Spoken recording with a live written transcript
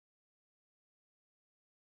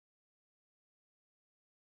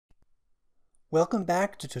Welcome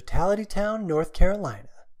back to Totality Town, North Carolina.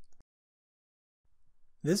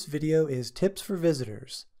 This video is tips for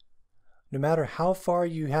visitors. No matter how far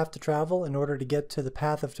you have to travel in order to get to the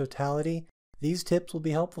path of totality, these tips will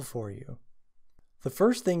be helpful for you. The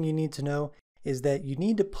first thing you need to know is that you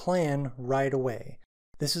need to plan right away.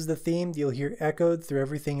 This is the theme that you'll hear echoed through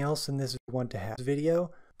everything else in this want to have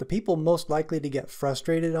video. The people most likely to get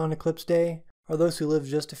frustrated on Eclipse Day are those who live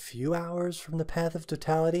just a few hours from the path of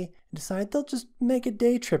totality and decide they'll just make a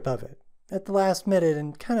day trip of it at the last minute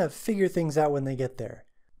and kind of figure things out when they get there.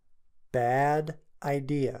 Bad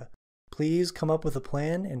idea. Please come up with a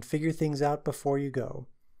plan and figure things out before you go.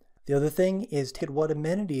 The other thing is to what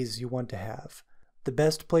amenities you want to have. The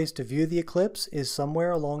best place to view the eclipse is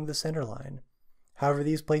somewhere along the center line. However,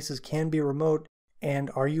 these places can be remote,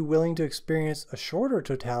 and are you willing to experience a shorter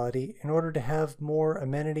totality in order to have more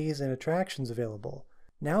amenities and attractions available?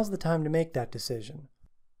 Now's the time to make that decision.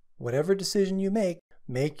 Whatever decision you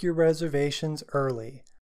make your reservations early.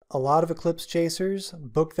 A lot of eclipse chasers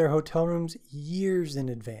book their hotel rooms years in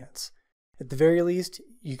advance. At the very least,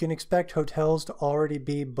 you can expect hotels to already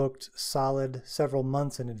be booked solid several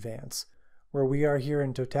months in advance. Where we are here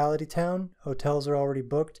in Totality Town, hotels are already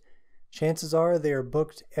booked. Chances are they are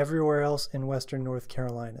booked everywhere else in Western North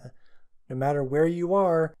Carolina. No matter where you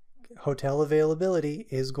are, hotel availability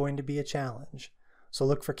is going to be a challenge. So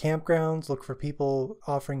look for campgrounds, look for people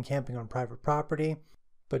offering camping on private property,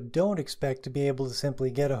 but don't expect to be able to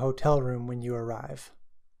simply get a hotel room when you arrive.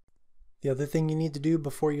 The other thing you need to do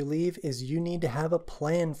before you leave is you need to have a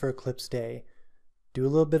plan for Eclipse Day. Do a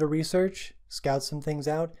little bit of research, scout some things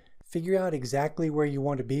out, figure out exactly where you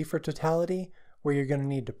want to be for totality, where you're going to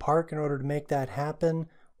need to park in order to make that happen,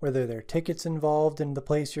 whether there are tickets involved in the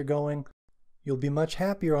place you're going. You'll be much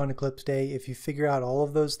happier on Eclipse Day if you figure out all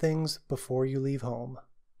of those things before you leave home.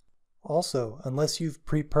 Also, unless you've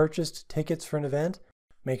pre-purchased tickets for an event,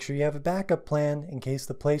 make sure you have a backup plan in case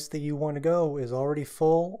the place that you want to go is already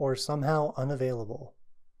full or somehow unavailable.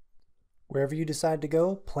 Wherever you decide to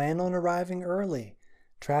go, plan on arriving early.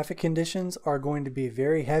 Traffic conditions are going to be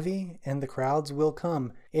very heavy and the crowds will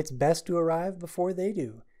come. It's best to arrive before they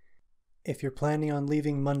do. If you're planning on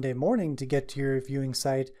leaving Monday morning to get to your viewing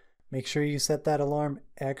site, make sure you set that alarm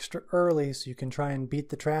extra early so you can try and beat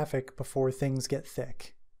the traffic before things get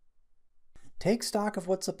thick. Take stock of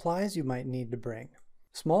what supplies you might need to bring.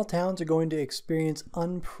 Small towns are going to experience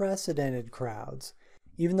unprecedented crowds.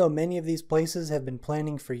 Even though many of these places have been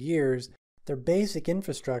planning for years, their basic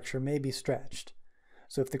infrastructure may be stretched.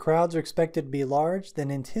 So if the crowds are expected to be large,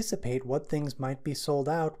 then anticipate what things might be sold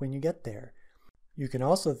out when you get there. You can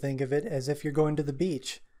also think of it as if you're going to the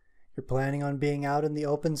beach. You're planning on being out in the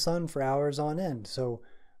open sun for hours on end, so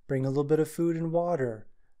bring a little bit of food and water,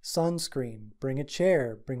 sunscreen, bring a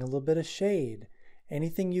chair, bring a little bit of shade.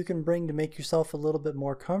 Anything you can bring to make yourself a little bit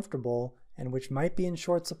more comfortable and which might be in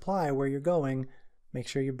short supply where you're going, make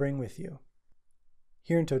sure you bring with you.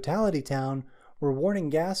 Here in Totality Town, we're warning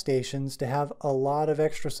gas stations to have a lot of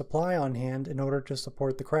extra supply on hand in order to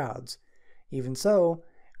support the crowds. Even so,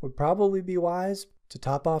 it would probably be wise to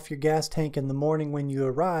top off your gas tank in the morning when you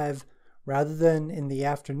arrive rather than in the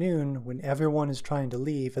afternoon when everyone is trying to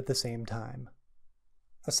leave at the same time.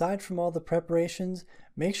 Aside from all the preparations,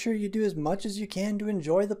 make sure you do as much as you can to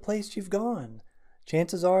enjoy the place you've gone.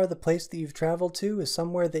 Chances are the place that you've traveled to is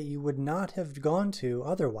somewhere that you would not have gone to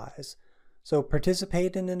otherwise. So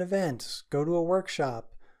participate in an event, go to a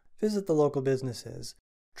workshop, visit the local businesses.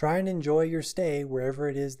 Try and enjoy your stay wherever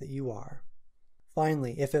it is that you are.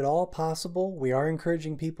 Finally, if at all possible, we are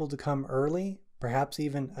encouraging people to come early, perhaps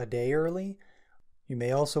even a day early. You may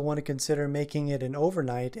also want to consider making it an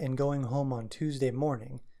overnight and going home on Tuesday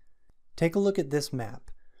morning. Take a look at this map.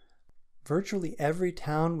 Virtually every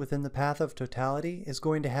town within the path of totality is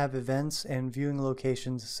going to have events and viewing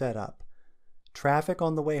locations set up. Traffic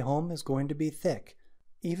on the way home is going to be thick.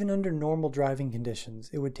 Even under normal driving conditions,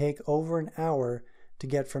 it would take over an hour to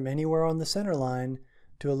get from anywhere on the center line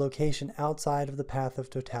to a location outside of the path of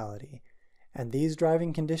totality. And these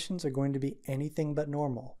driving conditions are going to be anything but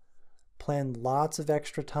normal. Plan lots of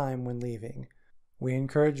extra time when leaving. We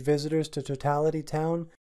encourage visitors to Totality Town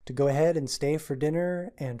to go ahead and stay for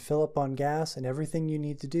dinner and fill up on gas and everything you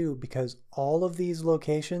need to do, because all of these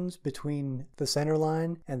locations between the center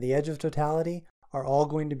line and the edge of totality are all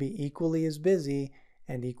going to be equally as busy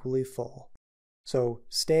and equally full. So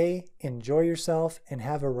stay, enjoy yourself, and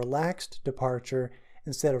have a relaxed departure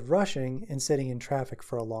instead of rushing and sitting in traffic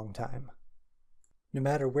for a long time. No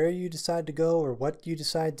matter where you decide to go or what you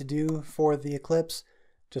decide to do for the eclipse,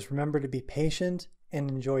 just remember to be patient and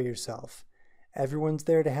enjoy yourself. Everyone's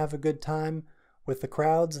there to have a good time. With the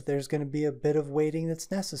crowds, there's going to be a bit of waiting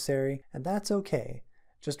that's necessary, and that's okay.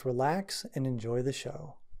 Just relax and enjoy the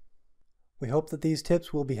show. We hope that these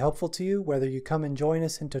tips will be helpful to you whether you come and join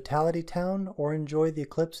us in Totality Town or enjoy the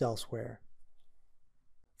Eclipse elsewhere.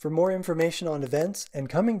 For more information on events and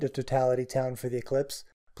coming to Totality Town for the Eclipse,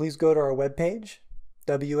 please go to our webpage,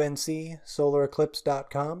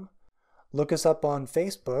 wncsolareclipse.com. Look us up on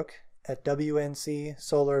Facebook at WNC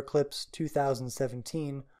Solar Eclipse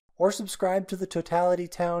 2017, or subscribe to the Totality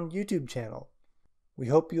Town YouTube channel. We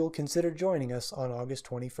hope you'll consider joining us on August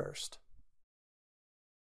 21st.